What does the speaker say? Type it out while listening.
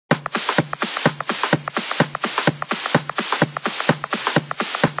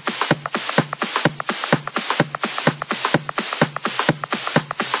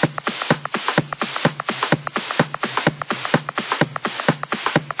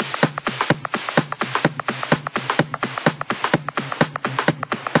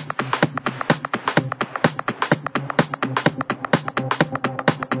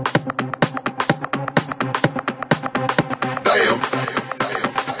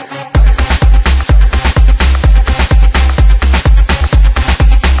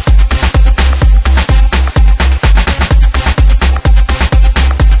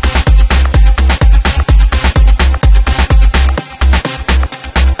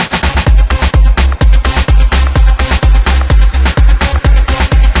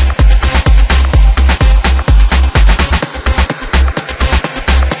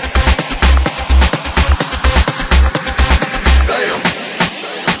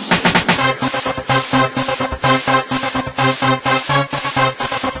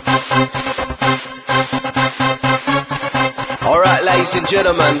ladies and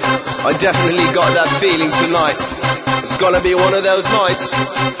gentlemen, I definitely got that feeling tonight. It's gonna be one of those nights.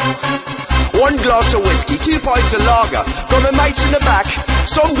 1 glass of whiskey, 2 pints of lager, got my mates in the back,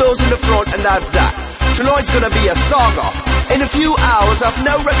 some girls in the front, and that's that. Tonight's gonna be a saga. In a few hours I've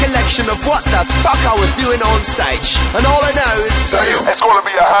no recollection of what the fuck I was doing on stage, and all I know is damn, it's gonna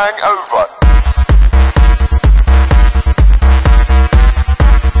be a hangover.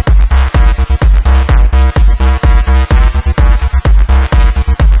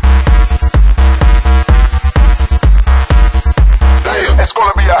 It's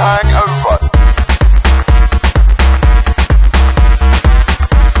gonna be a hangover.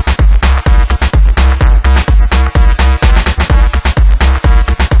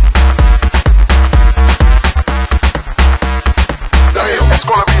 Damn, it's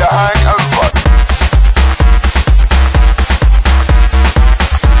gonna be a hangover.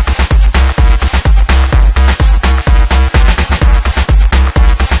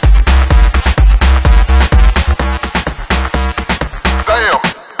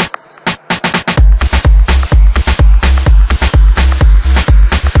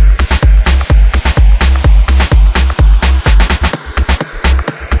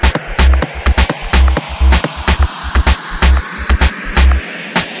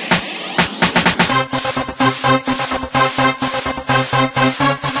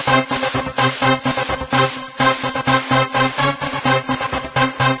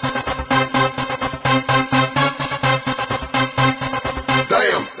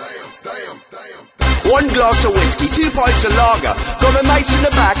 One glass of whiskey, 2 pints of lager, got my mates in the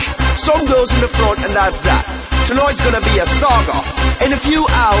back, some girls in the front, and that's that. Tonight's gonna be a saga. In a few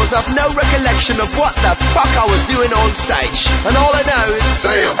hours I've no recollection of what the fuck I was doing on stage, and all I know is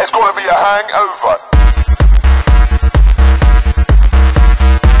damn, it's gonna be a hangover.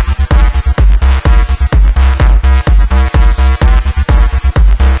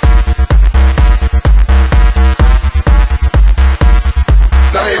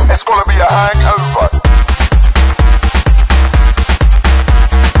 Damn, it's gonna be a hangover.